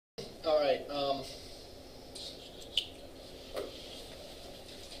All right.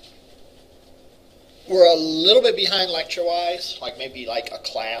 We're a little bit behind lecture-wise, like maybe like a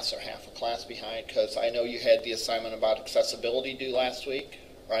class or half a class behind, because I know you had the assignment about accessibility due last week,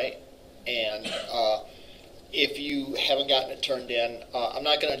 right? And if you haven't gotten it turned in, I'm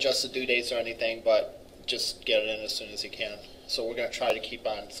not going to adjust the due dates or anything, but just get it in as soon as you can. So we're going to try to keep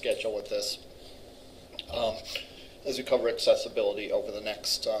on schedule with this as we cover accessibility over the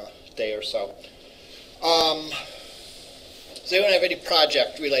next day or so. Does anyone have any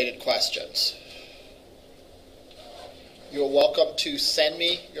project-related questions? You're welcome to send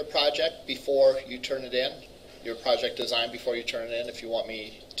me your project before you turn it in, your project design before you turn it in, if you want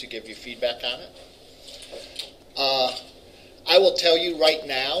me to give you feedback on it. I will tell you right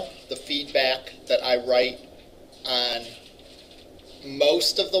now the feedback that I write on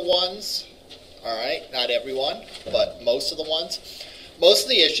most of the ones, all right, not everyone, but most of the ones. Most of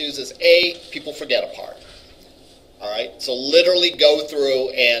the issues is A, people forget a part. All right, so literally go through,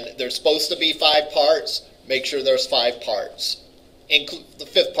 and there's supposed to be 5 parts. Make sure there's 5 parts, the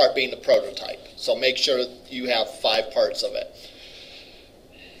 5th part being the prototype. So make sure you have 5 parts of it.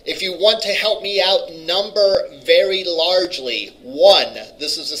 If you want to help me out, number very largely. 1,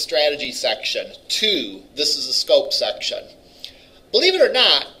 this is the strategy section. 2, this is the scope section. Believe it or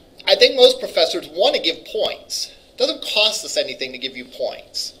not, I think most professors want to give points. It doesn't cost us anything to give you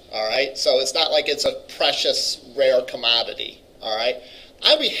points. All right, so it's not like it's a precious, rare commodity. All right.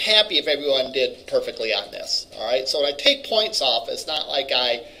 I'd be happy if everyone did perfectly on this, all right? So when I take points off, it's not like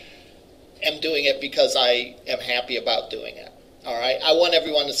I am doing it because I am happy about doing it, all right? I want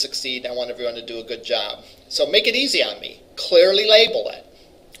everyone to succeed. I want everyone to do a good job. So make it easy on me. Clearly label it,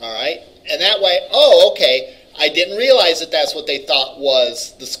 all right? And that way, oh, okay, I didn't realize that that's what they thought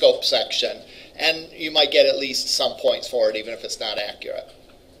was the scope section. And you might get at least some points for it, even if it's not accurate.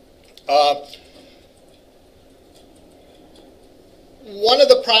 One of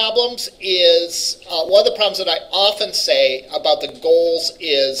the problems that I often say about the goals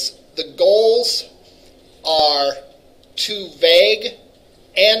is the goals are too vague,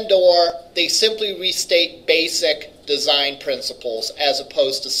 and or they simply restate basic design principles as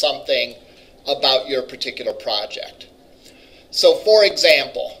opposed to something about your particular project. So for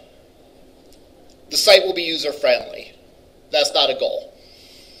example, the site will be user-friendly. That's not a goal.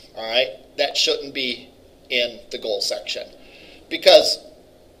 All right? That shouldn't be in the goal section. Because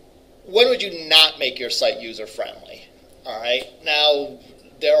when would you not make your site user-friendly? All right. Now,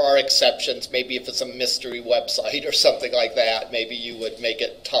 there are exceptions. Maybe if it's a mystery website or something like that, maybe you would make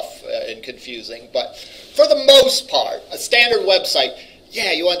it tough and confusing. But for the most part, a standard website,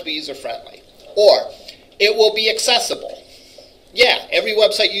 yeah, you want it to be user-friendly. Or it will be accessible. Yeah, every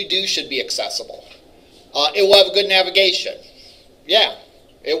website you do should be accessible. It will have a good navigation. Yeah,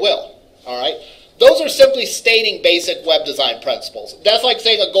 it will. All right. Those are simply stating basic web design principles. That's like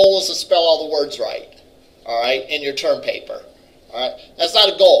saying a goal is to spell all the words right, all right, in your term paper. All right? That's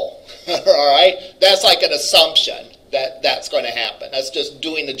not a goal, all right? That's like an assumption that that's going to happen. That's just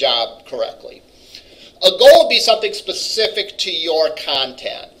doing the job correctly. A goal would be something specific to your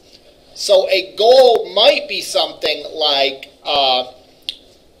content. So a goal might be something like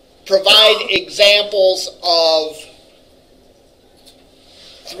provide examples of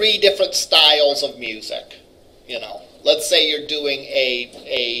 3 different styles of music. You know, let's say you're doing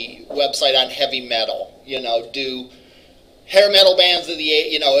a website on heavy metal. You know, do hair metal bands of the,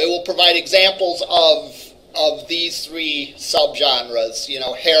 you know, it will provide examples of these 3 subgenres. You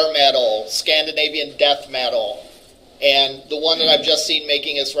know, hair metal, Scandinavian death metal, and the one that I've just seen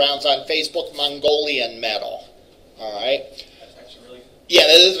making its rounds on Facebook, Mongolian metal. All right. That's actually really good. Yeah,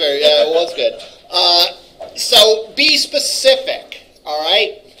 that is very. Yeah, it was good. So be specific. All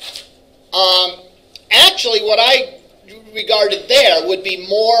right. Actually, what I regarded there would be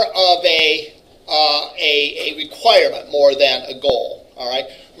more of a requirement more than a goal. All right.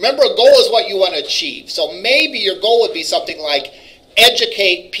 Remember, a goal is what you want to achieve. So maybe your goal would be something like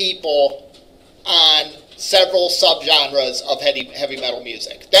educate people on several subgenres of heavy metal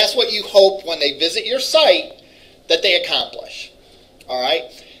music. That's what you hope when they visit your site that they accomplish. All right.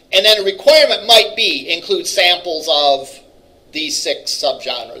 And then a requirement might be include samples of these 6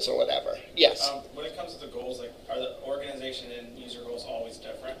 subgenres or whatever. Yes? When it comes to the goals, like, are the organization and user goals always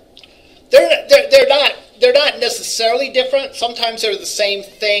different? They're not necessarily different. Sometimes they're the same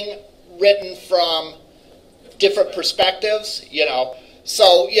thing written from different perspectives, you know.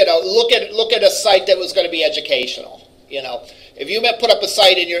 So, you know, look at a site that was going to be educational. You know, if you put up a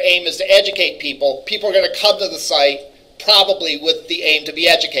site and your aim is to educate people, people are going to come to the site probably with the aim to be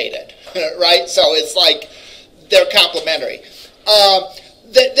educated, right? So it's like they're complementary.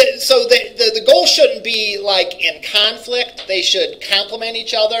 So so the goals shouldn't be like in conflict. They should complement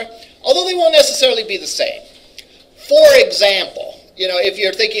each other, although they won't necessarily be the same. For example, if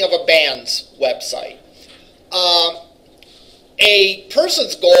you're thinking of a band's website, a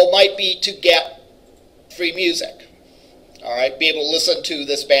person's goal might be to get free music. All right, be able to listen to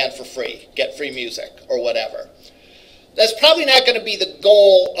this band for free, get free music, or whatever. That's probably not going to be the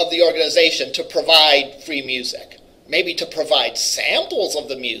goal of the organization to provide free music. Maybe to provide samples of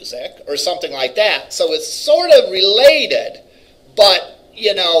the music or something like that. So it's sort of related, but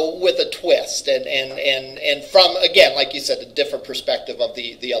with a twist and from, again, like you said, a different perspective of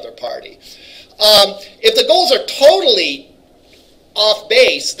the other party. If the goals are totally off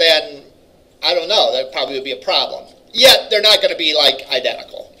base, then I don't know, that probably would be a problem. Yet they're not going to be like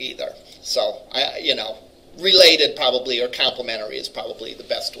identical either. So related probably, or complementary is probably the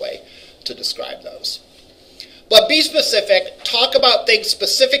best way to describe those. But be specific. Talk about things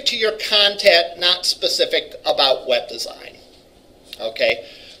specific to your content, not specific about web design. Okay?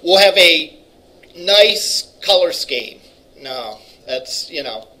 We'll have a nice color scheme. No, that's,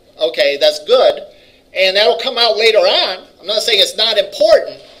 okay, that's good. And that'll come out later on. I'm not saying it's not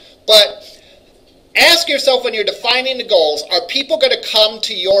important, but ask yourself when you're defining the goals, are people going to come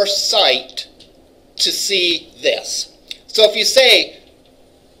to your site to see this? So if you say,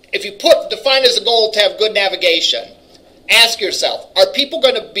 if you define as a goal to have good navigation, ask yourself, are people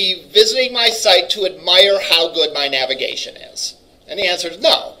going to be visiting my site to admire how good my navigation is? And the answer is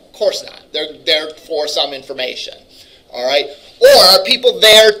no, of course not. They're there for some information. All right? Or are people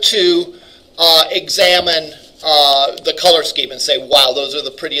there to examine the color scheme and say, wow, those are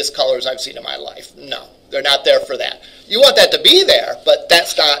the prettiest colors I've seen in my life? No, they're not there for that. You want that to be there, but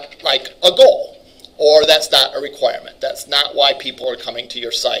that's not like a goal, or that's not a requirement. That's not why people are coming to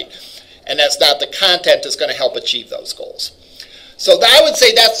your site, and that's not the content that's going to help achieve those goals. So I would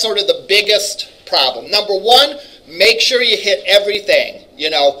say that's sort of the biggest problem. Number one, make sure you hit everything,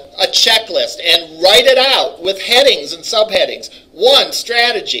 a checklist, and write it out with headings and subheadings. One,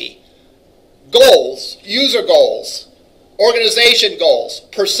 strategy. Goals, user goals, organization goals,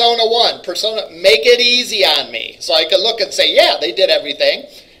 persona one, make it easy on me. So I can look and say, yeah, they did everything.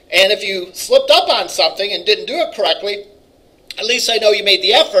 And if you slipped up on something and didn't do it correctly, at least I know you made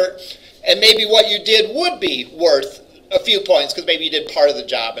the effort, and maybe what you did would be worth a few points, because maybe you did part of the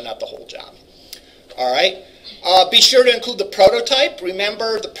job and not the whole job. All right? Be sure to include the prototype.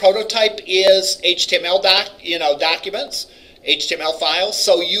 Remember, the prototype is HTML documents. HTML files,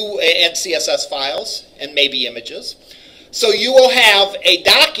 and CSS files, and maybe images. So you will have a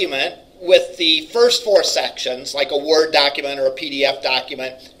document with the first 4 sections, like a Word document or a PDF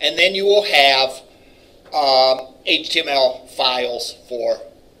document, and then you will have HTML files for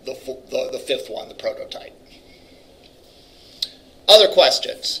the 5th one, the prototype. Other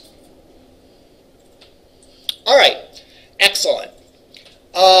questions? All right, excellent.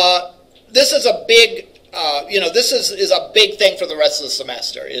 This is a big this is a big thing for the rest of the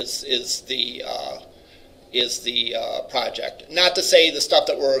semester, is the project. Not to say the stuff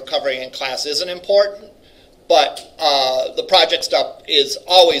that we're covering in class isn't important, but the project stuff is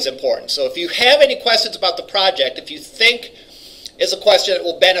always important. So if you have any questions about the project, if you think it's a question that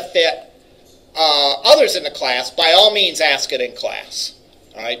will benefit others in the class, by all means ask it in class.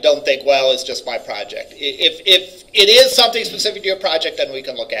 All right? Don't think, well, it's just my project. If it is something specific to your project, then we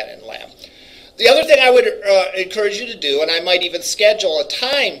can look at it in lab. The other thing I would encourage you to do, and I might even schedule a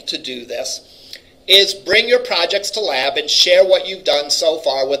time to do this, is bring your projects to lab and share what you've done so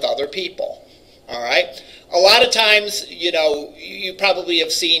far with other people. All right? A lot of times, you probably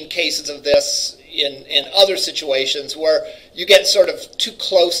have seen cases of this in other situations where you get sort of too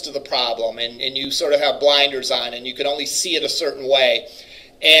close to the problem and you sort of have blinders on and you can only see it a certain way.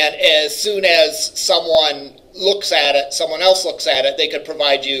 And as soon as someone looks at it, someone else looks at it, they could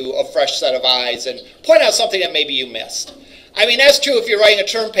provide you a fresh set of eyes and point out something that maybe you missed. I mean, that's true if you're writing a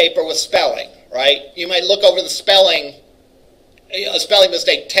term paper with spelling, right? You might look over the spelling, a spelling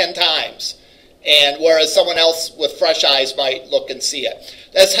mistake 10 times, and whereas someone else with fresh eyes might look and see it.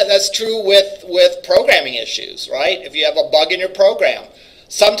 That's true with programming issues, right? If you have a bug in your program,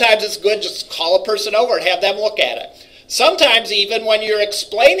 sometimes it's good just call a person over and have them look at it. Sometimes even when you're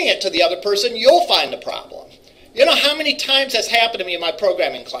explaining it to the other person, you'll find the problem. You know how many times that's happened to me in my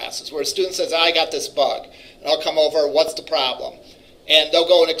programming classes where a student says, I got this bug. And I'll come over, what's the problem? And they'll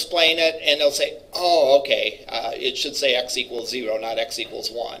go and explain it, and they'll say, oh, okay, it should say x equals 0, not x equals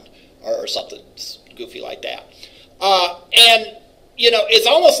 1, or something goofy like that. And, it's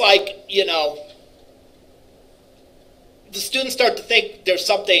almost like, the students start to think there's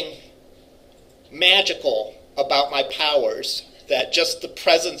something magical about my powers that just the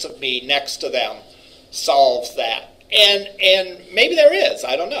presence of me next to them solves that. And maybe there is,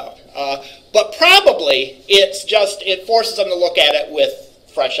 I don't know. But probably it forces them to look at it with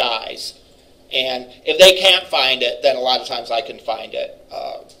fresh eyes. And if they can't find it, then a lot of times I can find it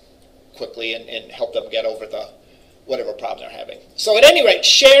quickly and help them get over whatever problem they're having. So at any rate,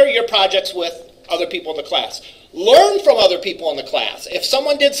 share your projects with other people in the class. Learn from other people in the class. If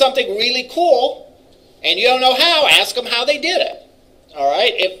someone did something really cool and you don't know how, ask them how they did it. All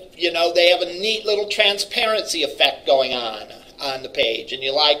right? If they have a neat little transparency effect going on the page and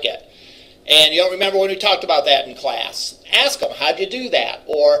you like it, and you don't remember when we talked about that in class, ask them, how'd you do that?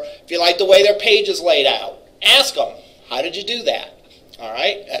 Or if you like the way their page is laid out, ask them, how did you do that? All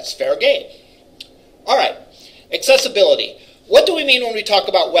right? That's fair game. All right. Accessibility. What do we mean when we talk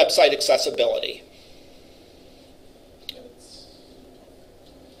about website accessibility?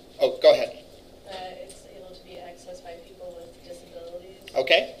 Oh, go ahead. It's able to be accessed by people with disabilities.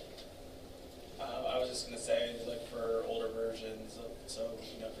 Okay. I was just going to say, like for older versions, so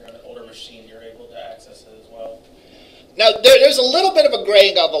if you're on an older machine, you're able to access it as well. Now, there's a little bit of a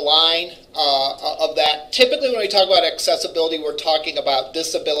graying of the line of that. Typically, when we talk about accessibility, we're talking about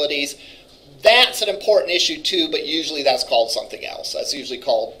disabilities. That's an important issue too, but usually that's called something else. That's usually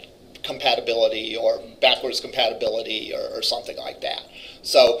called compatibility or backwards compatibility or something like that.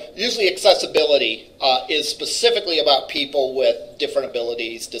 So usually accessibility is specifically about people with different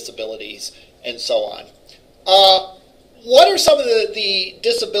abilities, disabilities, and so on. What are some of the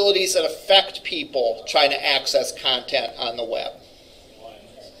disabilities that affect people trying to access content on the web?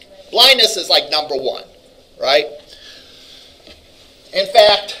 Blindness is like number one, right? In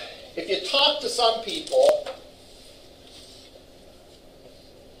fact, if you talk to some people,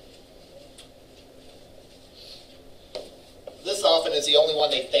 this often is the only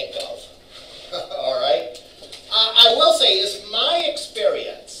one they think of. All right? I will say, it's my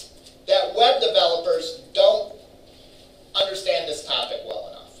experience that web developers don't understand this topic well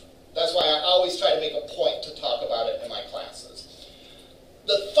enough. That's why I always try to make a point to talk about it in my classes.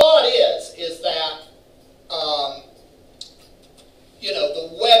 The thought is that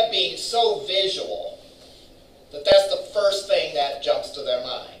the web being so visual, that's the first thing that jumps to their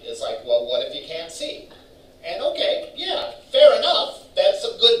mind. It's like, well, what if you can't see? And okay, yeah, fair enough. That's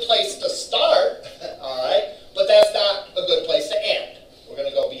a good place to start, all right? But that's not a good place to end. We're going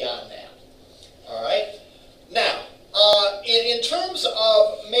to go beyond that, all right? Now, in terms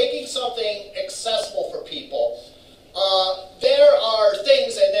of making something accessible for people, there are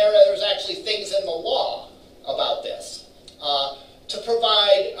things, and there's actually things in the law about this, to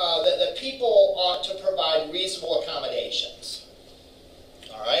provide, that people ought to provide reasonable accommodations,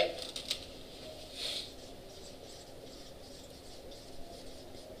 all right?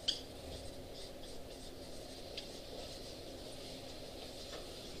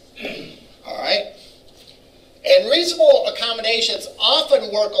 All right? And reasonable accommodations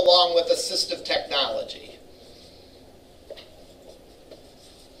often work along with assistive technology.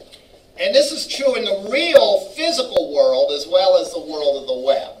 And this is true in the real physical world as well as the world of the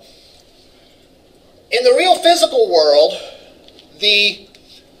web. In the real physical world, the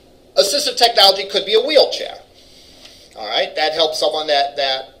assistive technology could be a wheelchair. All right? That helps someone that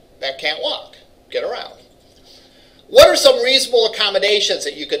can't walk, get around. What are some reasonable accommodations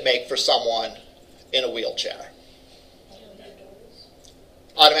that you could make for someone in a wheelchair?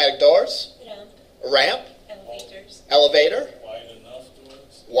 Automatic doors? Ramp. A ramp? Elevators. Elevator? Wide enough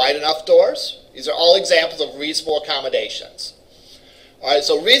doors. Wide enough doors? These are all examples of reasonable accommodations. All right,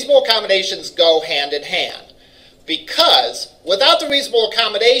 so reasonable accommodations go hand in hand. Because without the reasonable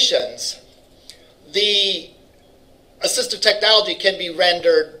accommodations, the assistive technology can be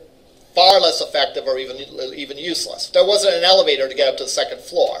rendered far less effective or even useless. If there wasn't an elevator to get up to the second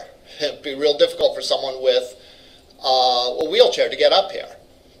floor, it'd be real difficult for someone with a wheelchair to get up here.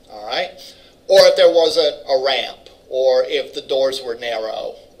 All right? Or if there wasn't a ramp, or if the doors were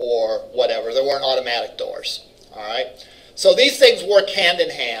narrow, or whatever. There weren't automatic doors. All right? So these things work hand in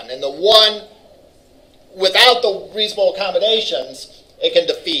hand. And the one, without the reasonable accommodations, it can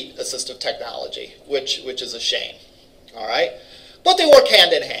defeat assistive technology, which is a shame. All right? But they work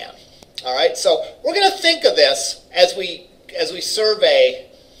hand in hand. All right, so we're going to think of this as we survey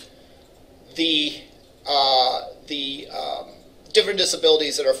the different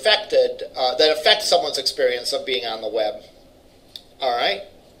disabilities that are affected that affect someone's experience of being on the web. All right.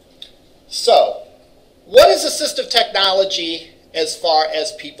 So, what is assistive technology as far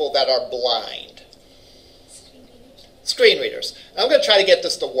as people that are blind? Screen readers. I'm going to try to get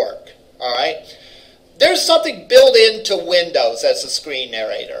this to work. All right. There's something built into Windows that's a screen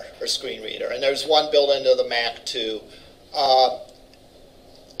narrator or screen reader, and there's one built into the Mac too.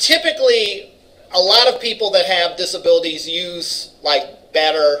 Typically, a lot of people that have disabilities use like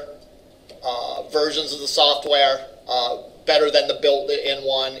better versions of the software, better than the built-in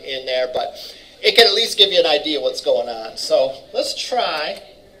one in there, but it can at least give you an idea what's going on. So let's try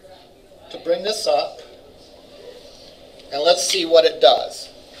to bring this up, and let's see what it does.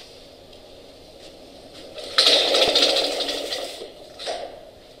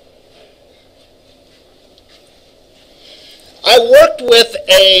 I worked with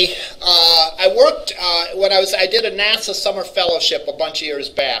I did a NASA summer fellowship a bunch of years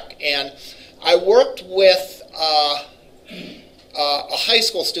back, and I worked with a high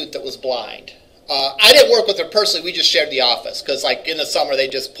school student that was blind. I didn't work with her personally, we just shared the office, because like in the summer they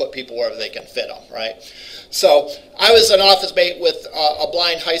just put people wherever they can fit them, right? So I was an office mate with a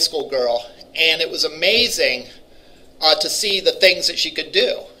blind high school girl, and it was amazing to see the things that she could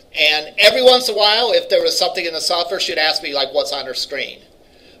do. And every once in a while, if there was something in the software, she'd ask me, like, what's on her screen.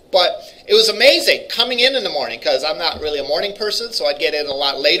 But it was amazing coming in the morning, because I'm not really a morning person, so I'd get in a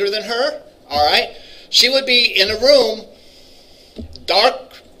lot later than her, all right? She would be in a room,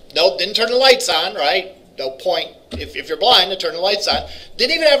 dark, no, didn't turn the lights on, right? No point, if you're blind, to turn the lights on.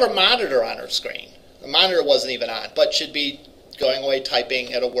 Didn't even have her monitor on her screen. The monitor wasn't even on, but she'd be going away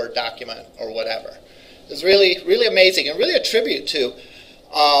typing at a Word document or whatever. It was really, really amazing, and really a tribute to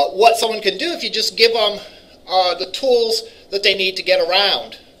what someone can do if you just give them the tools that they need to get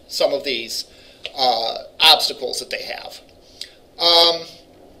around some of these obstacles that they have.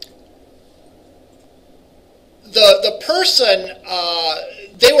 The person,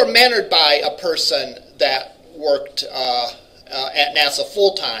 they were mentored by a person that worked at NASA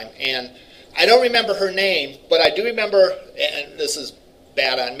full-time, and I don't remember her name, but I do remember, and this is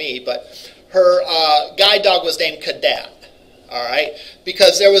bad on me, but her guide dog was named Cadet. All right,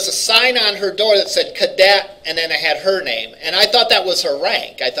 because there was a sign on her door that said cadet, and then it had her name, and I thought that was her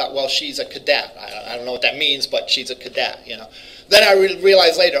rank. I thought, well, she's a cadet. I don't know what that means, but she's a cadet, you know. Then I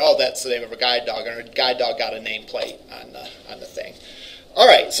realized later, oh, that's the name of her guide dog, and her guide dog got a nameplate on the thing. All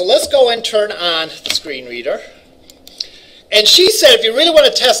right, so let's go and turn on the screen reader. And she said, if you really want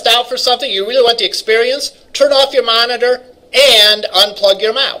to test out for something, you really want the experience, turn off your monitor and unplug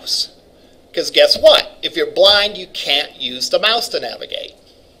your mouse. Because guess what? If you're blind, you can't use the mouse to navigate.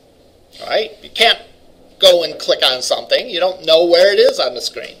 All right? You can't go and click on something. You don't know where it is on the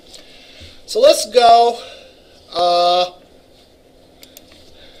screen. So let's go.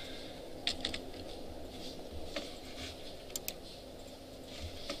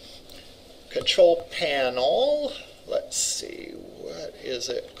 Control panel. Let's see. What is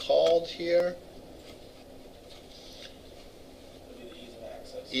it called here?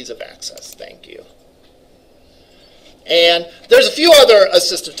 Ease of access, thank you. And there's a few other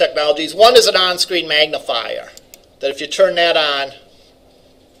assistive technologies. One is an on-screen magnifier, that if you turn that on,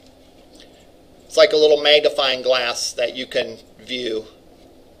 it's like a little magnifying glass that you can view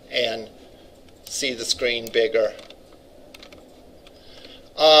and see the screen bigger.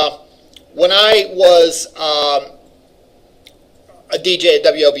 When I was a DJ at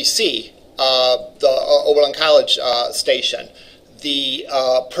WOBC, the Oberlin College station, the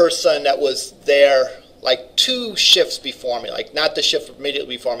person that was there like 2 shifts before me, like not the shift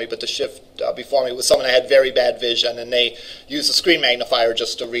immediately before me, but the shift before me was someone that had very bad vision, and they used a screen magnifier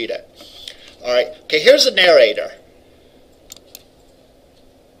just to read it. All right, okay, here's the narrator.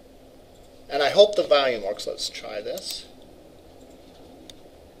 And I hope the volume works. Let's try this.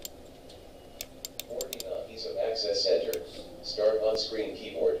 Ease of Access Center. Start on screen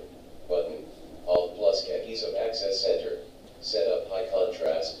keyboard. Button. Alt plus K. Ease of Access Center. Set up high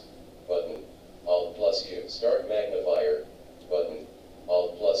contrast. Button. Alt plus U. Start magnifier. Button.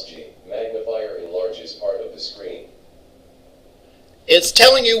 Alt plus G. Magnifier enlarges part of the screen. It's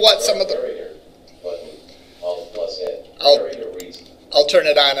telling you what some of the... Narrator. Button. Alt plus N. Narrator reads. I'll turn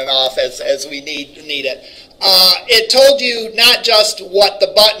it on and off as we need it. It told you not just what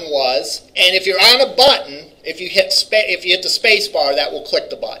the button was, and if you're on a button, if you hit the space bar, that will click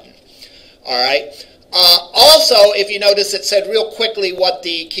the button. All right. Also, if you notice, it said real quickly what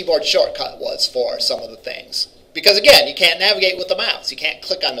the keyboard shortcut was for some of the things. Because again, you can't navigate with the mouse. You can't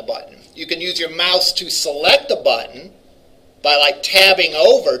click on the button. You can use your mouse to select the button by like tabbing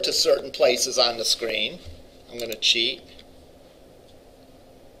over to certain places on the screen. I'm going to cheat.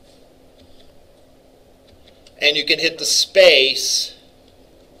 And you can hit the space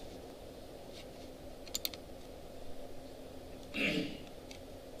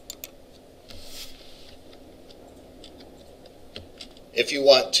if you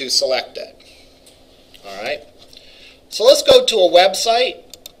want to select it. All right. So let's go to a website.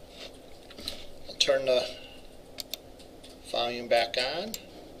 I'll turn the screen back on.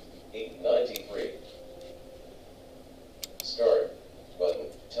 893. Start button.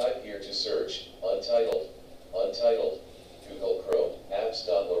 Type here to search. Untitled. Untitled. Google Chrome.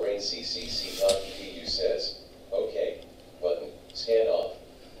 apps.lorraineccc.edu says. OK. Button. Scan off.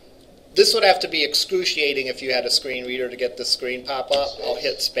 This would have to be excruciating if you had a screen reader to get the screen pop up. I'll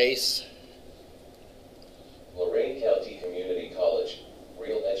hit space. Lorain County Community College.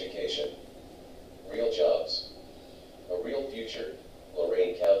 Real education. Real jobs. A real future.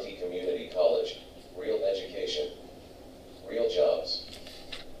 Lorain County Community College. Real education. Real jobs.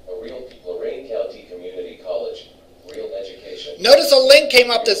 A real Lorain County Community College. Real education. Notice a link came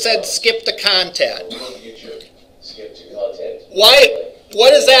up that said skip to content. A real future. Skip to content. Why?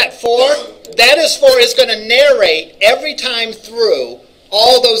 What is that for? That is for, it's going to narrate every time through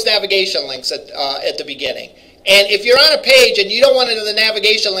all those navigation links at the beginning. And if you're on a page and you don't want the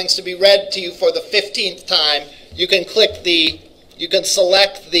navigation links to be read to you for the 15th time, you can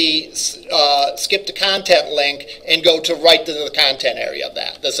select the skip to content link and go to right to the content area of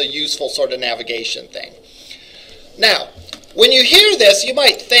that. That's a useful sort of navigation thing. Now, when you hear this, you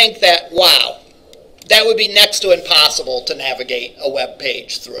might think that, wow, that would be next to impossible to navigate a web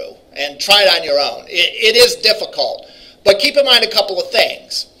page through. And try it on your own. It is difficult. But keep in mind a couple of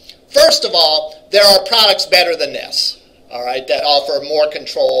things. First of all, there are products better than this, all right, that offer more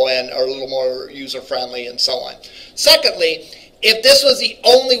control and are a little more user-friendly and so on. Secondly, if this was the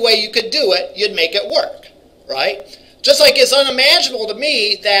only way you could do it, you'd make it work, right? Just like it's unimaginable to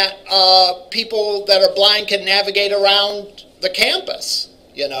me that people that are blind can navigate around the campus,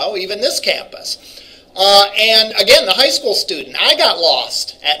 you know, even this campus. And again, the high school student, I got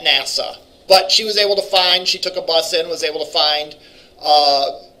lost at NASA, but she was able to find, she took a bus in, was able to find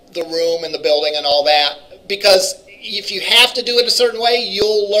the room and the building and all that, because if you have to do it a certain way,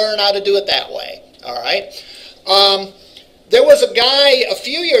 you'll learn how to do it that way, all right? There was a guy a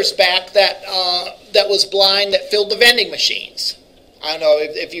few years back that was blind that filled the vending machines. I don't know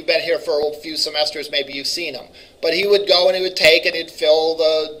if you've been here for a few semesters, maybe you've seen him. But he would go and he would take and he'd fill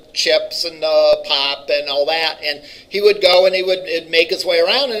the chips and the pop and all that. And he would go and he would make his way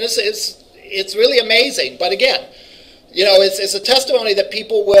around. And it's really amazing. But again, you know, it's a testimony that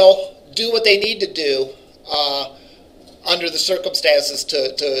people will do what they need to do under the circumstances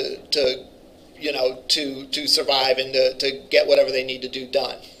to survive and to get whatever they need to do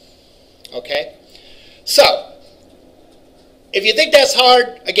done. Okay? So, if you think that's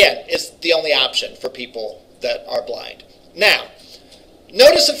hard, again, it's the only option for people that are blind. Now,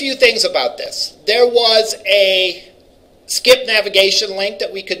 notice a few things about this. There was a skip navigation link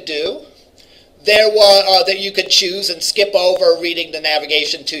that we could do. There was that you could choose and skip over reading the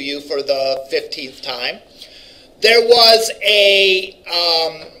navigation to you for the 15th time. There was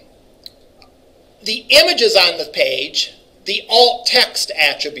the images on the page, the alt text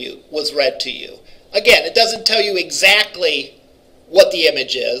attribute was read to you. Again, it doesn't tell you exactly what the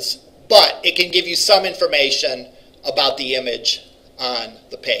image is, but it can give you some information about the image on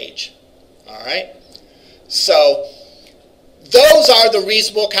the page. All right? So those are the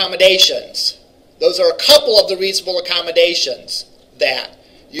reasonable accommodations. Those are a couple of the reasonable accommodations that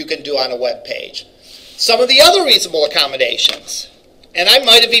you can do on a web page. Some of the other reasonable accommodations, and I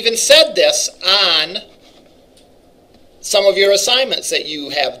might have even said this on some of your assignments that you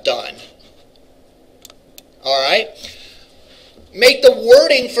have done. All right? Make the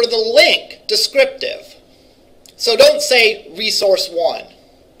wording for the link descriptive. So don't say resource 1.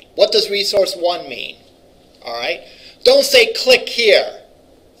 What does resource 1 mean? All right? Don't say click here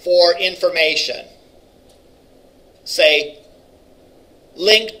for information. Say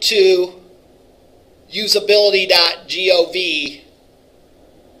link to usability.gov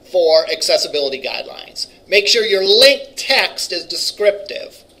for accessibility guidelines. Make sure your link text is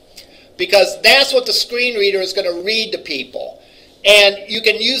descriptive, because that's what the screen reader is going to read to people. And you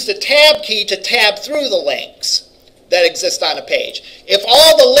can use the tab key to tab through the links that exist on a page. If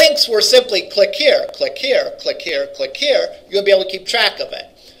all the links were simply click here, click here, click here, click here, you'll be able to keep track of it.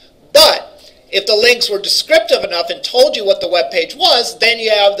 But if the links were descriptive enough and told you what the web page was, then you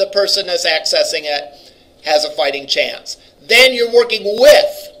have the person that's accessing it has a fighting chance. Then you're working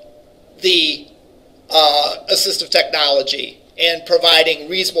with the assistive technology and providing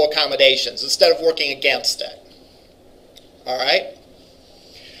reasonable accommodations instead of working against it. All right?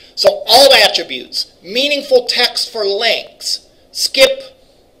 So all attributes, meaningful text for links, skip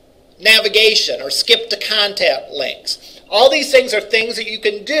navigation or skip to content links. All these things are things that you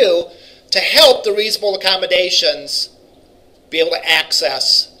can do to help the reasonable accommodations be able to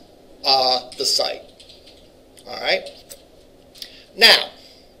access the site. All right? Now,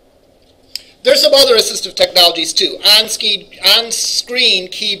 There's some other assistive technologies too. On-screen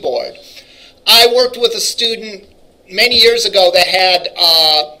keyboard. I worked with a student many years ago that had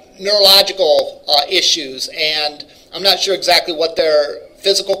neurological issues, and I'm not sure exactly what their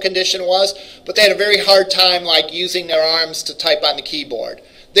physical condition was, but they had a very hard time like using their arms to type on the keyboard.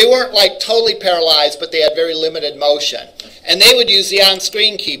 They weren't like totally paralyzed, but they had very limited motion. And they would use the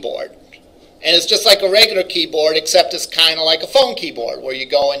on-screen keyboard. And it's just like a regular keyboard, except it's kind of like a phone keyboard, where you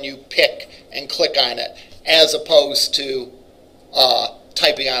go and you pick and click on it, as opposed to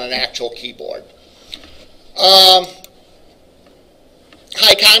typing on an actual keyboard. High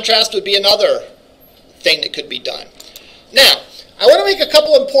contrast would be another thing that could be done. Now, I want to make a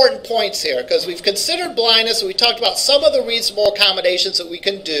couple important points here, because we've considered blindness, and we talked about some of the reasonable accommodations that we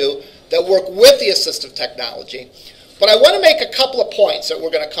can do that work with the assistive technology. But I want to make a couple of points that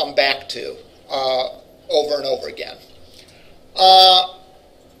we're going to come back to over and over again.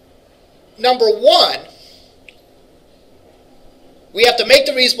 Number one, we have to make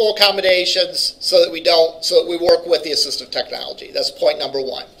the reasonable accommodations so that we work with the assistive technology. That's point number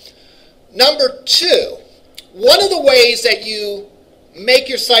one. Number two, one of the ways that you make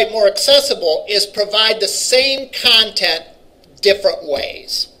your site more accessible is provide the same content different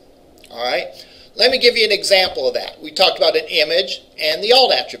ways. All right? Let me give you an example of that. We talked about an image and the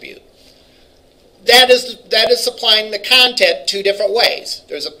alt attribute. That is supplying the content two different ways.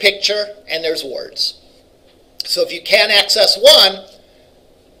 There's a picture and there's words. So if you can't access one,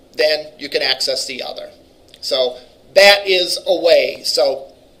 then you can access the other. So that is a way.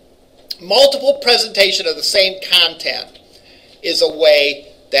 So multiple presentation of the same content is a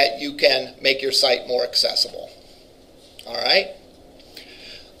way that you can make your site more accessible. All right?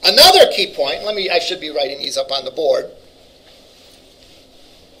 Another key point, I should be writing these up on the board.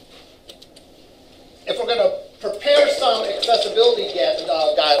 If we're going to prepare some accessibility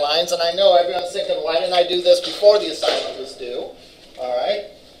guidelines, and I know everyone's thinking, why didn't I do this before the assignment was due? All right?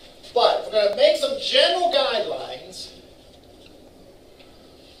 But if we're going to make some general guidelines,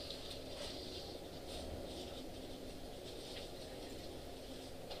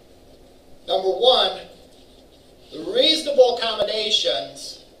 number one, the reasonable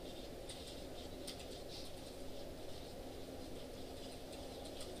accommodations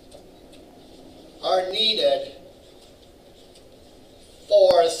are needed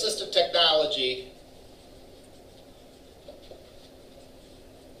for assistive technology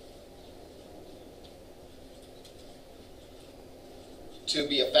to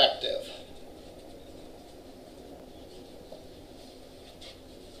be effective.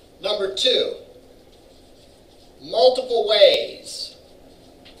 Number two, multiple ways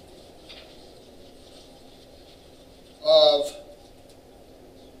of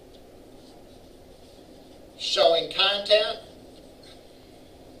showing content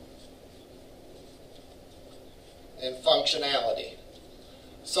and functionality.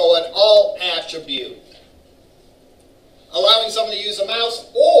 So an alt attribute, allowing someone to use a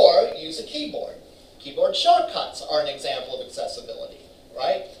mouse or use a keyboard. Keyboard shortcuts are an example of accessibility,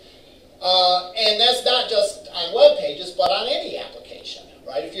 right? And that's not just on web pages, but on any application,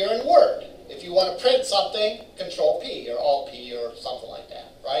 right? If you're in Word, if you want to print something, Control-P or Alt-P or something like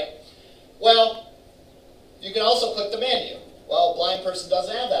that, right? Well, you can also click the menu. Well, a blind person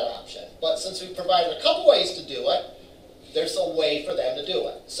doesn't have that option. But since we've provided a couple ways to do it, there's a way for them to do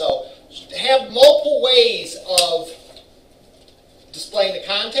it. So have multiple ways of displaying the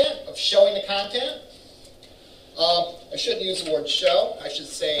content, of showing the content. I shouldn't use the word show. I should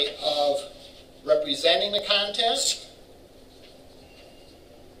say of representing the content.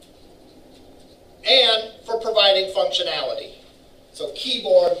 And for providing functionality. So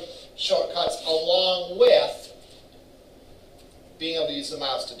keyboard shortcuts along with being able to use the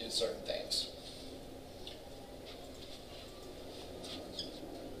mouse to do certain things.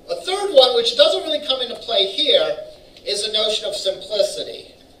 A third one, which doesn't really come into play here, is the notion of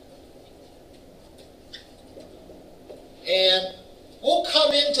simplicity. And we'll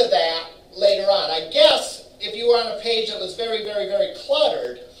come into that later on. I guess if you were on a page that was very, very, very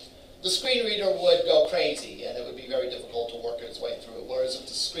cluttered, the screen reader would go crazy and it would be very difficult to work its way through. Whereas if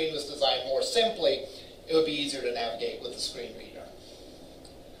the screen was designed more simply, it would be easier to navigate with the screen reader.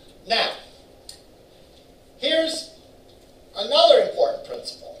 Now, here's another important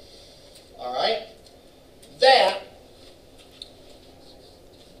principle, all right, that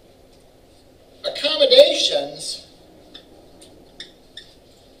accommodations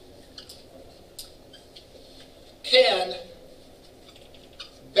can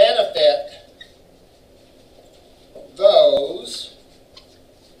benefit those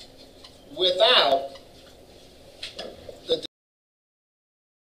without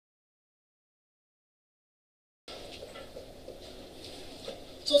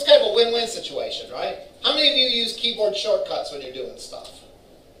win-win situation, right? How many of you use keyboard shortcuts when you're doing stuff?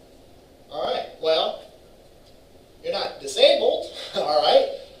 All right, well, you're not disabled, all right?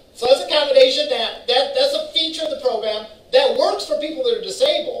 So that's accommodation. That's a feature of the program that works for people that are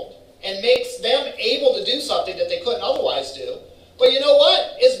disabled and makes them able to do something that they couldn't otherwise do. But you know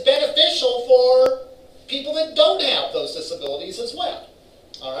what? It's beneficial for people that don't have those disabilities as well,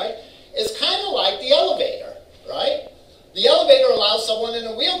 all right? It's kind of like the elevator, right? The elevator allows someone in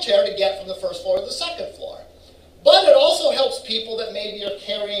a wheelchair to get from the first floor to the second floor. But it also helps people that maybe are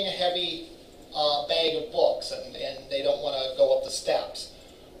carrying a heavy bag of books and they don't want to go up the steps.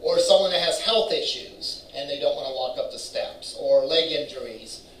 Or someone that has health issues and they don't want to walk up the steps. Or leg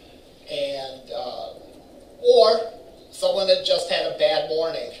injuries. And, or someone that just had a bad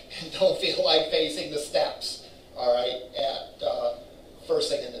morning and don't feel like facing the steps, all right, at first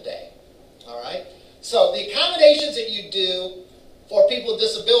thing in the day, all right? So the accommodations that you do for people with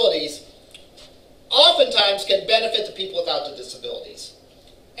disabilities oftentimes can benefit the people without the disabilities.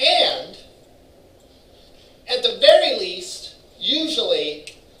 And at the very least,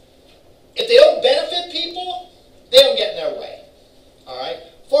 usually, if they don't benefit people, they don't get in their way, all right?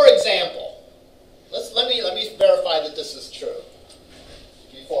 For example, let me verify that this is true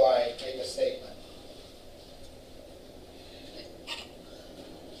before I make a statement.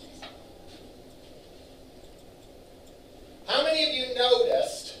 How many of you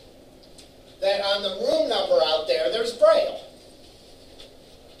noticed that on the room number out there, there's Braille?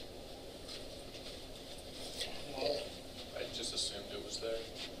 I just assumed it was there.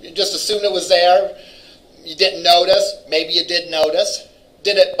 You just assumed it was there? You didn't notice? Maybe you did notice.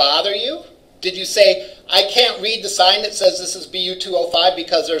 Did it bother you? Did you say, I can't read the sign that says this is BU 205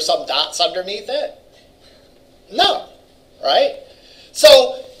 because there's some dots underneath it? No, right?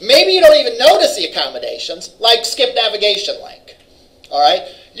 So maybe you don't even notice the accommodations, like skip navigation link, all right?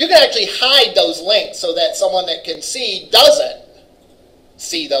 You can actually hide those links so that someone that can see doesn't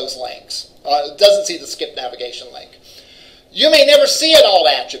see those links, doesn't see the skip navigation link. You may never see an alt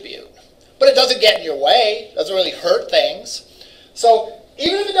attribute, but it doesn't get in your way, it doesn't really hurt things. So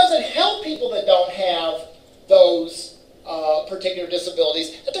even if it doesn't help people that don't have those particular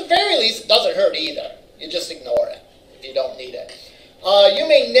disabilities, at the very least, it doesn't hurt either. You just ignore it if you don't need it. You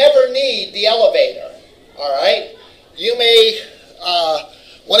may never need the elevator, all right? You may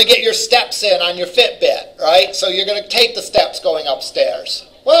want to get your steps in on your Fitbit, right? So you're going to take the steps going upstairs.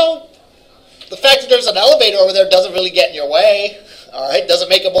 Well, the fact that there's an elevator over there doesn't really get in your way, all right? Doesn't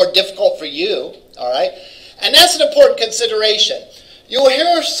make it more difficult for you, all right? And that's an important consideration. You'll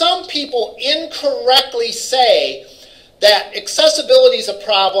hear some people incorrectly say that accessibility is a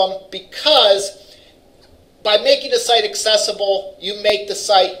problem because by making the site accessible, you might make the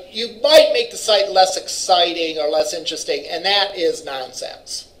site less exciting or less interesting, and that is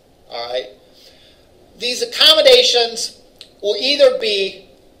nonsense. All right? These accommodations will either be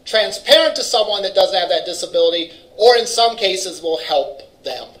transparent to someone that doesn't have that disability, or in some cases will help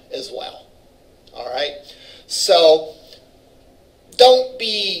them as well. All right? So don't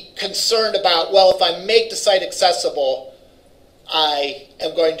be concerned about, well, if I make the site accessible, I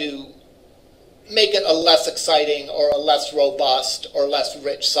am going to make it a less exciting or a less robust or less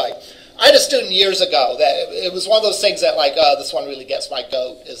rich site. I had a student years ago that it was one of those things that like, this one really gets my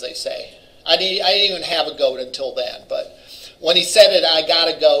goat, as they say. I didn't even have a goat until then, but when he said it, I got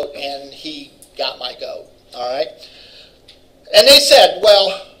a goat and he got my goat, all right? And they said,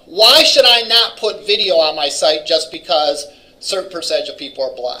 well, why should I not put video on my site just because a certain percentage of people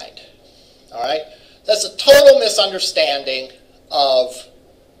are blind, all right? That's a total misunderstanding of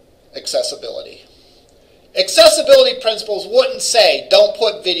accessibility. Accessibility principles wouldn't say don't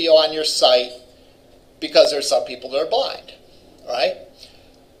put video on your site because there's some people that are blind, right?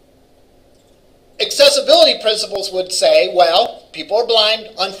 Accessibility principles would say, well, people are blind,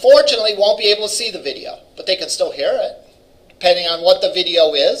 unfortunately won't be able to see the video, but they can still hear it. Depending on what the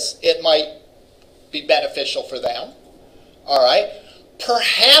video is, it might be beneficial for them, all right?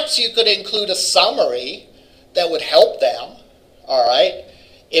 Perhaps you could include a summary that would help them, all right,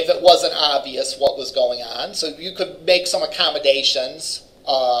 if it wasn't obvious what was going on. So you could make some accommodations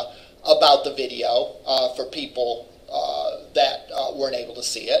about the video for people that weren't able to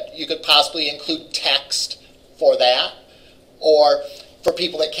see it. You could possibly include text for that. Or for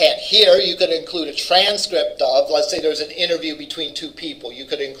people that can't hear, you could include a transcript of, let's say there's an interview between two people. You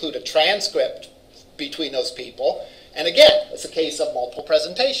could include a transcript between those people. And again, it's a case of multiple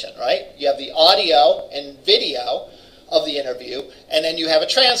presentation, right? You have the audio and video of the interview, and then you have a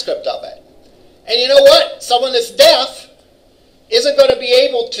transcript of it. And you know what? Someone that's deaf isn't going to be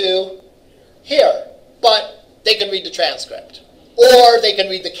able to hear, but they can read the transcript. Or they can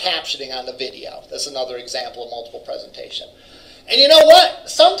read the captioning on the video. That's another example of multiple presentation. And you know what?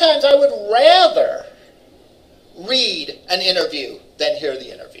 Sometimes I would rather read an interview than hear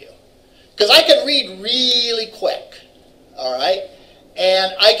the interview. Because I can read really quick, all right?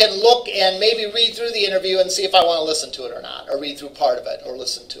 And I can look and maybe read through the interview and see if I want to listen to it or not, or read through part of it or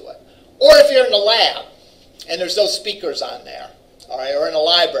listen to it. Or if you're in the lab and there's no speakers on there, all right, or in a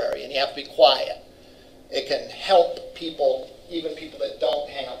library and you have to be quiet, it can help people, even people that don't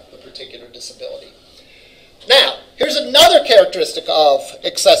have a particular disability. Now, here's another characteristic of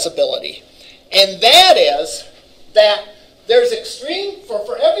accessibility, and that is that there's extreme,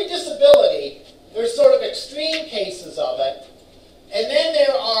 for every disability, there's sort of extreme cases of it, and then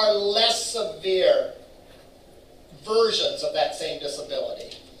there are less severe versions of that same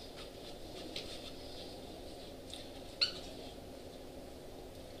disability.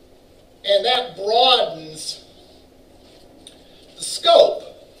 And that broadens the scope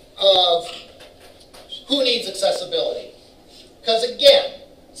of who needs accessibility. Because again,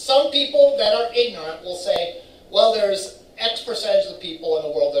 some people that are ignorant will say, well, there's X percentage of the people in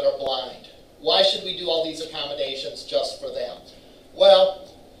the world that are blind. Why should we do all these accommodations just for them? Well,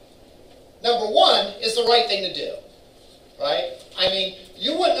 number one, it's the right thing to do, right? I mean,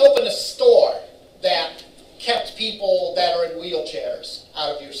 you wouldn't open a store that kept people that are in wheelchairs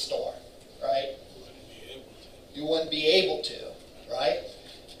out of your store, right? You wouldn't be able to, right?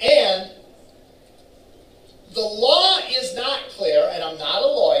 And the law is not clear, and I'm not a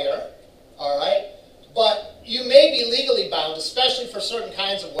lawyer, all right? But you may be legally bound, especially for certain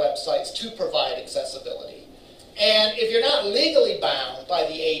kinds of websites, to provide accessibility. And if you're not legally bound by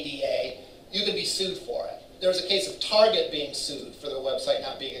the ADA, you can be sued for it. There was a case of Target being sued for their website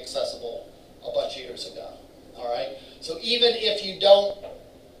not being accessible a bunch of years ago, all right? So even if you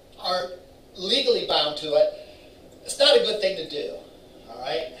aren't legally bound to it, it's not a good thing to do, all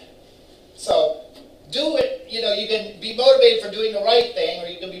right? So do it, you know, you can be motivated for doing the right thing, or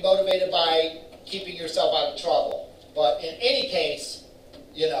you can be motivated by keeping yourself out of trouble. But in any case,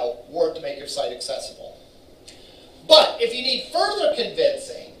 you know, work to make your site accessible. But if you need further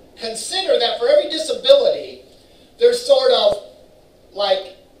convincing, consider that for every disability, there's sort of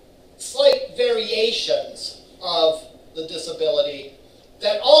like slight variations of the disability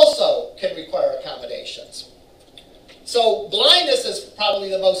that also can require accommodations. So blindness is probably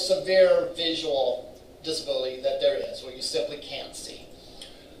the most severe visual disability that there is, where you simply can't see.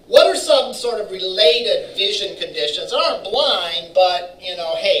 What are some sort of related vision conditions that aren't blind, but, you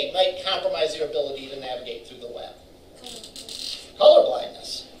know, hey, might compromise your ability to navigate through the web? Color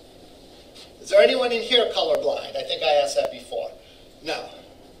blindness. Is there anyone in here colorblind? I think I asked that before. No.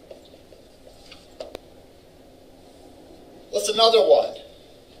 What's another one?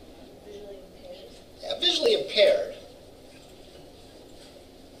 Visually impaired. Yeah, visually impaired.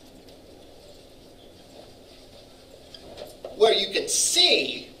 Where you can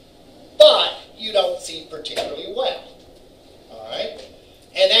see, but you don't see particularly well. All right?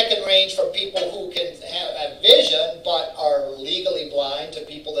 And that can range from people who can have vision but are legally blind to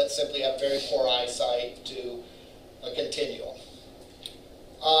people that simply have very poor eyesight to a continuum.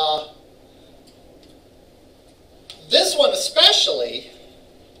 This one especially,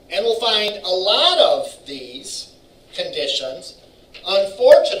 and we'll find a lot of these conditions,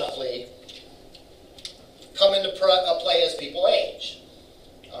 unfortunately, come into play as people age.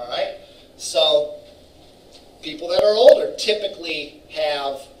 All right? So people that are older typically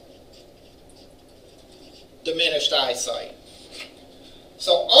have diminished eyesight.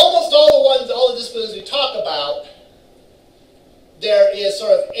 So almost all the disabilities we talk about, there is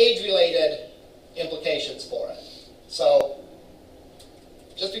sort of age-related implications for it. So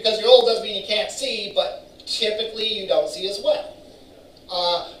just because you're old doesn't mean you can't see, but typically you don't see as well.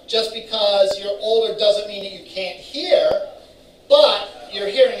 Just because you're older doesn't mean that you can't hear, but your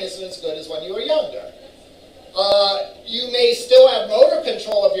hearing isn't as good as when you were younger. You may still have motor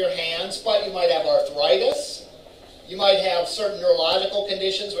control of your hands, but you might have arthritis. You might have certain neurological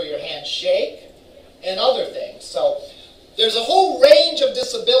conditions where your hands shake, and other things. So there's a whole range of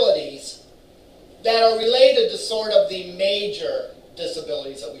disabilities that are related to sort of the major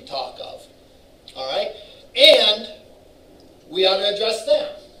disabilities that we talk of. All right? And we ought to address them.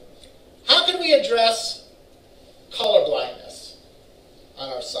 How can we address color blindness on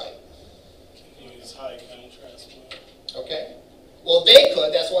our site? Can you use high contrast mode? Okay. Well, they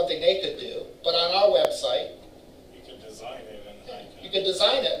could. That's one thing they could do. But on our website, You could design it in high contrast. you could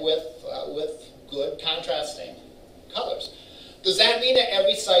design it with good contrasting colors. Does that mean that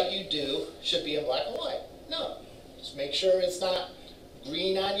every site you do should be in black and white? No. Just make sure it's not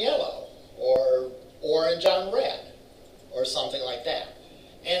green on yellow or orange on red. or something like that.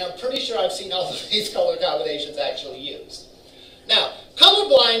 And I'm pretty sure I've seen all of these color combinations actually used. Now, color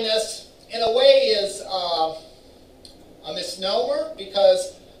blindness, in a way, is a misnomer,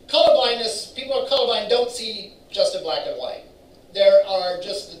 because color blindness, people who are colorblind don't see just in black and white. There are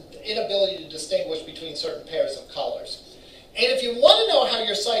just the inability to distinguish between certain pairs of colors. And if you want to know how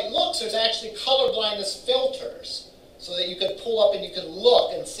your site looks, there's actually color blindness filters, so that you can pull up and you can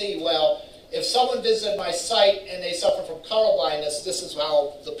look and see, well, if someone visited my site and they suffer from color blindness, this is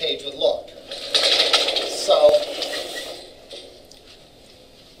how the page would look. So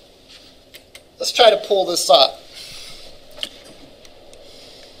let's try to pull this up.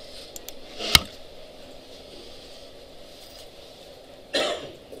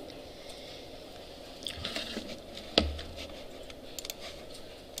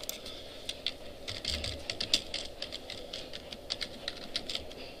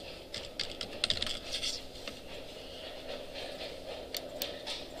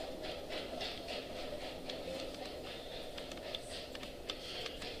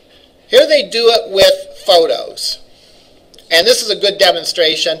 Here they do it with photos. And this is a good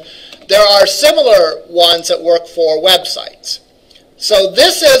demonstration. There are similar ones that work for websites. So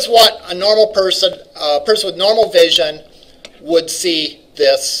this is what a normal person, a person with normal vision would see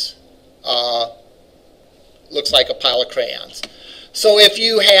this. Looks like a pile of crayons. So if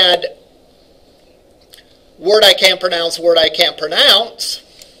you had word I can't pronounce, word I can't pronounce,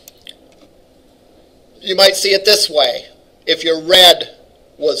 you might see it this way if your red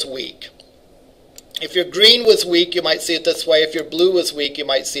was weak. If your green was weak, you might see it this way. If your blue was weak, you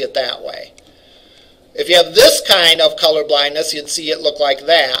might see it that way. If you have this kind of color blindness, you'd see it look like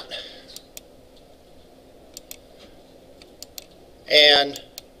that. And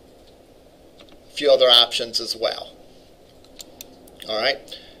a few other options as well. All right.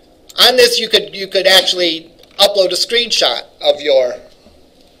 On this, you could actually upload a screenshot of your.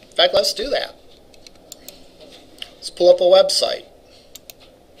 In fact, let's do that. Let's pull up a website.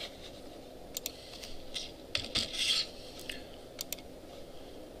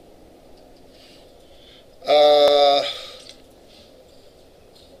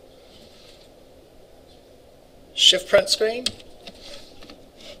 Shift print screen.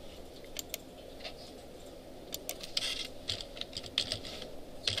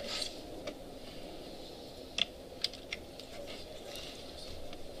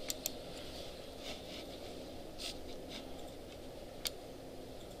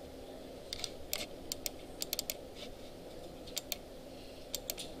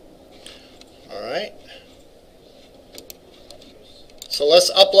 All right. So let's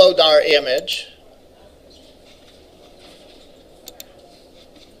upload our image.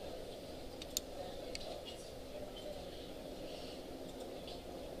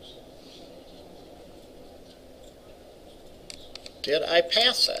 Did I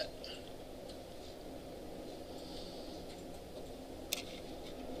pass it?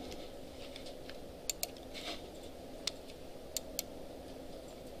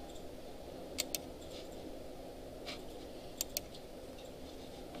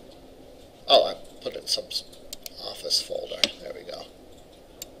 Oh, I put it in some office folder. There we go.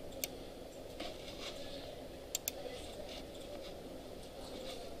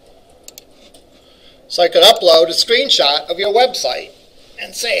 So I could upload a screenshot of your website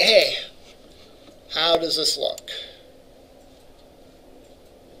and say, hey, how does this look?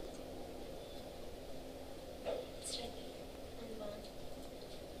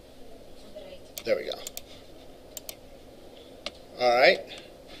 There we go. All right.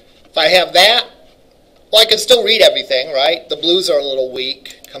 If I have that, well, I can still read everything, right? The blues are a little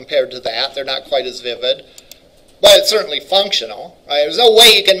weak compared to that. They're not quite as vivid. But it's certainly functional, right? There's no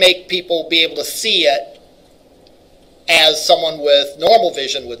way you can make people be able to see it as someone with normal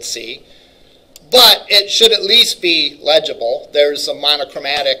vision would see. But it should at least be legible. There's a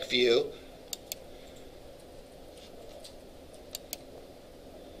monochromatic view.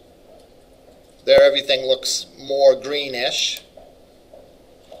 There everything looks more greenish.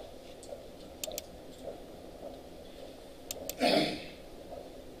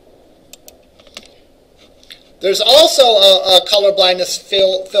 There's also a color blindness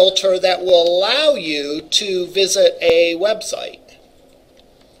filter that will allow you to visit a website.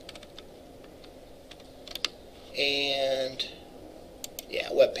 And, yeah,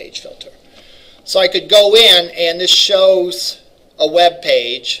 web page filter. So I could go in, and this shows a web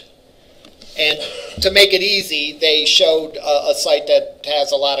page. And to make it easy, they showed a site that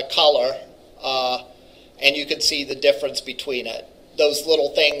has a lot of color, and you can see the difference between it. Those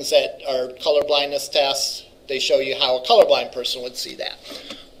little things that are color blindness tests, they show you how a colorblind person would see that.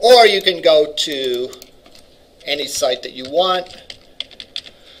 Or you can go to any site that you want.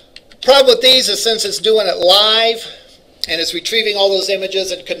 Problem with these is since it's doing it live and it's retrieving all those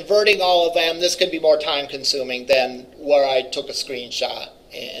images and converting all of them, this can be more time consuming than where I took a screenshot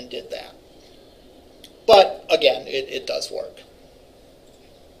and did that. But again, it does work.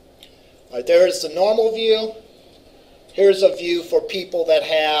 All right, there's the normal view. Here's a view for people that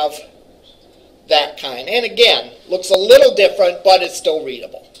have that kind. And again, looks a little different, but it's still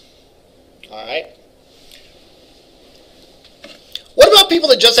readable. All right. What about people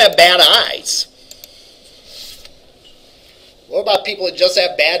that just have bad eyes? What about people that just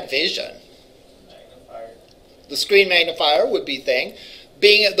have bad vision? Magnifier. The screen magnifier would be thing.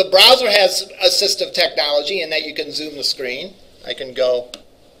 Being the browser has assistive technology in that you can zoom the screen. I can go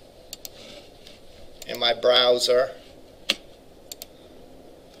in my browser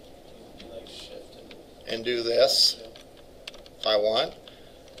Like shift and do this if I want.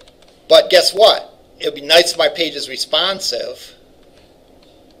 But guess what? It would be nice if my page is responsive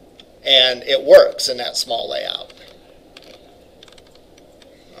and it works in that small layout.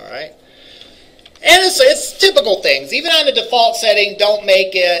 All right. And it's typical things. Even on the default setting, don't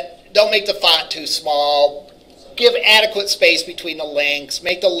make the font too small. Give adequate space between the links.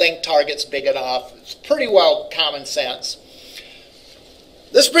 Make the link targets big enough. It's pretty well common sense.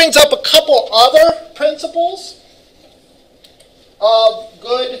 This brings up a couple other principles of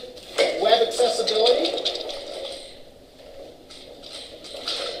good web accessibility.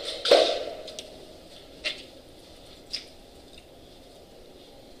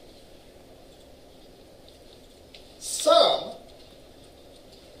 Some,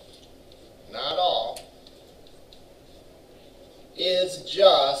 not all, is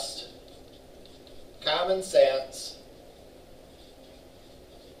just common sense,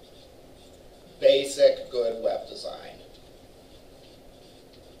 basic good web design.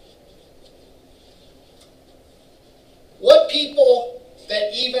 What people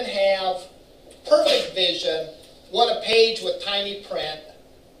that even have perfect vision want a page with tiny print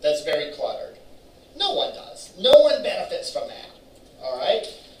that's very cluttered? No one does. No one benefits from that. All right?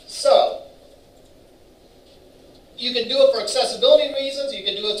 So, you can do it for accessibility reasons. You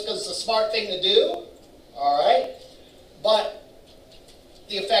can do it because it's a smart thing to do. All right? But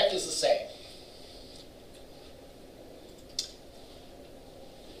the effect is the same.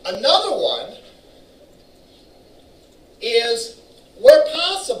 Another one is, where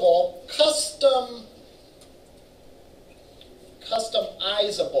possible,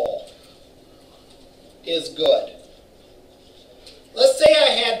 customizable is good. Let's say I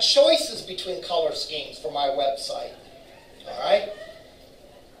had choices between color schemes for my website. All right?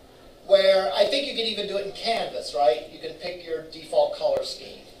 Where I think you can even do it in Canvas, right? You can pick your default color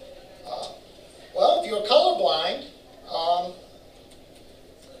scheme. Well, if you're colorblind,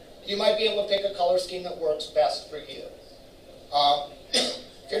 you might be able to pick a color scheme that works best for you.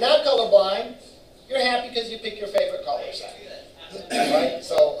 If you're not colorblind, you're happy because you pick your favorite colors. Right?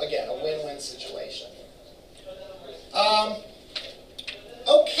 So again, a win-win situation.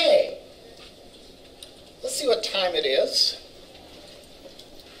 Okay. Let's see what time it is.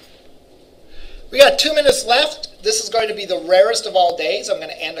 We got 2 minutes left. This is going to be the rarest of all days. I'm going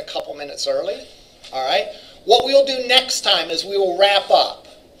to end a couple minutes early. All right. What we'll do next time is we will wrap up.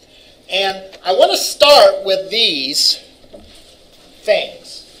 And I want to start with these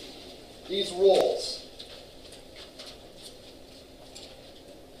things, these rules.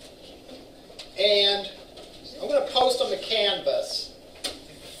 And I'm going to post them to Canvas.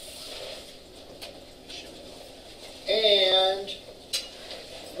 And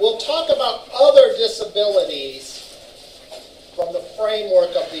we'll talk about other disabilities from the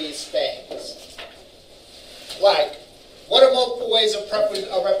framework of these things. Like, what are multiple ways of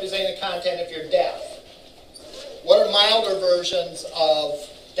representing content if you're deaf? What are milder versions of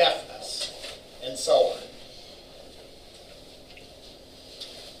deafness? And so on.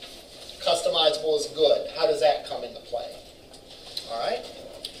 Customizable is good. How does that come into play? All right.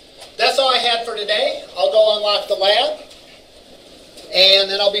 That's all I had for today. I'll go unlock the lab,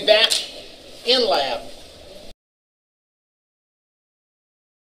 and then I'll be back in lab.